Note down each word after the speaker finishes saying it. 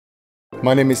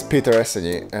My name is Peter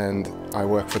Essenyi and I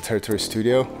work for Territory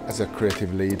Studio as a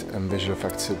creative lead and visual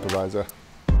effects supervisor.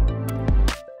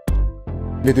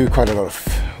 We do quite a lot of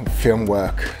film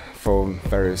work for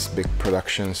various big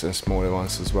productions and smaller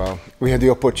ones as well. We had the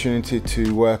opportunity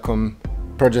to work on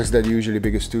projects that usually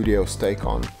bigger studios take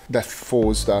on. That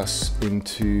forced us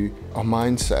into a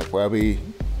mindset where we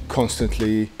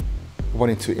constantly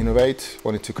wanted to innovate,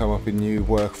 wanted to come up with new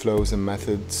workflows and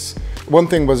methods. One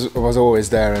thing was always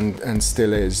there and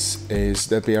still is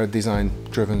that we are a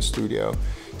design-driven studio.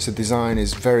 So design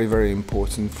is very, very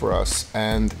important for us,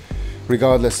 and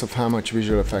regardless of how much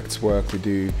visual effects work we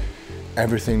do,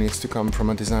 everything needs to come from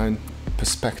a design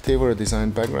perspective or a design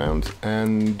background,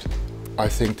 and I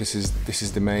think this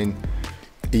is the main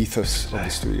ethos of the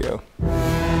studio.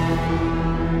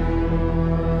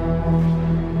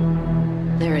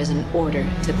 There is an order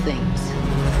to things.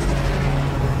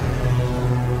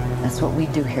 That's what we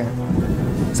do here.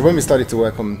 So when we started to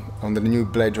work on the new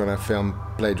Blade Runner film,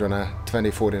 Blade Runner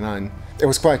 2049, it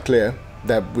was quite clear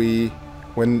that we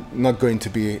were not going to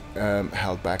be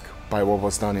held back by what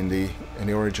was done in the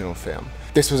original film.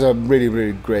 This was a really,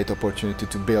 really great opportunity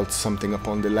to build something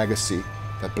upon the legacy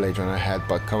that Blade Runner had,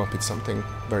 but come up with something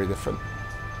very different.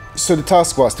 So the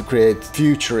task was to create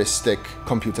futuristic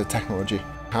computer technology.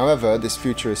 However, this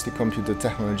futuristic computer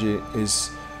technology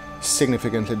is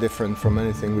significantly different from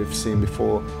anything we've seen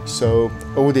before. So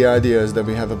all the ideas that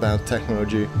we have about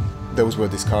technology, those were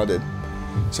discarded.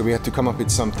 So we had to come up with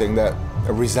something that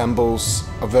resembles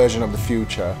a version of the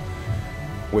future,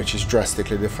 which is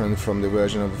drastically different from the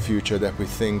version of the future that we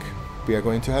think we are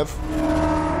going to have.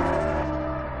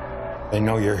 They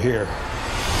know you're here.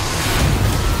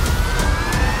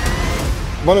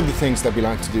 One of the things that we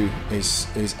like to do is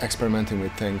experimenting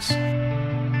with things.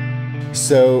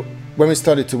 So when we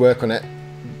started to work on it,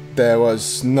 there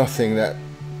was nothing that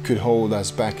could hold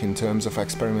us back in terms of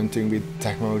experimenting with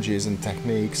technologies and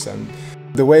techniques. And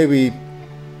the way we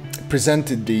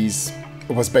presented these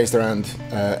was based around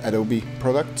Adobe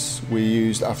products. We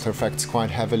used After Effects quite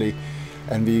heavily,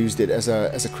 and we used it as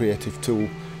a creative tool,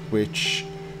 which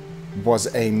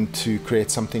was aimed to create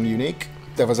something unique.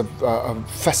 There was a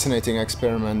fascinating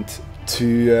experiment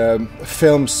to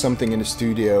film something in the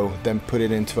studio, then put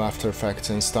it into After Effects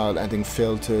and start adding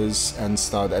filters and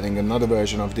start adding another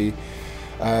version of the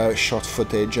shot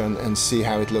footage and see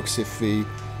how it looks if we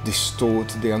distort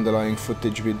the underlying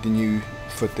footage with the new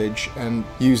footage. And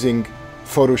using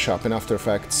Photoshop and After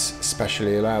Effects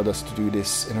especially allowed us to do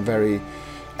this in a very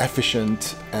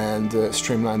efficient and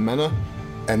streamlined manner.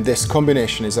 And this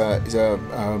combination is a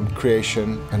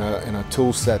creation and a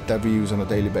tool set that we use on a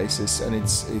daily basis, and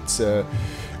it's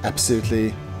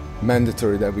absolutely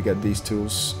mandatory that we get these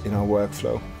tools in our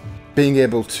workflow. Being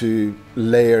able to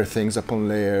layer things upon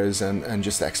layers and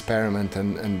just experiment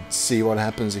and see what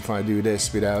happens if I do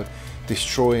this without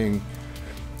destroying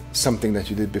something that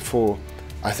you did before,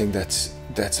 I think that's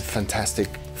a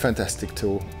fantastic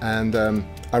tool, and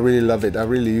I really love it. I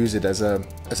really use it as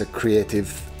a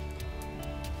creative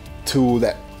tool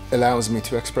that allows me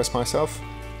to express myself.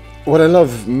 What I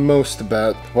love most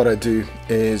about what I do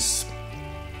is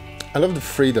I love the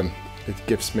freedom it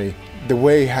gives me. The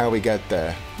way how we get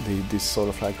there, this sort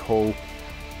of like whole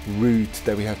route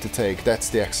that we have to take, that's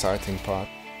the exciting part.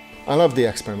 I love the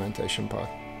experimentation part.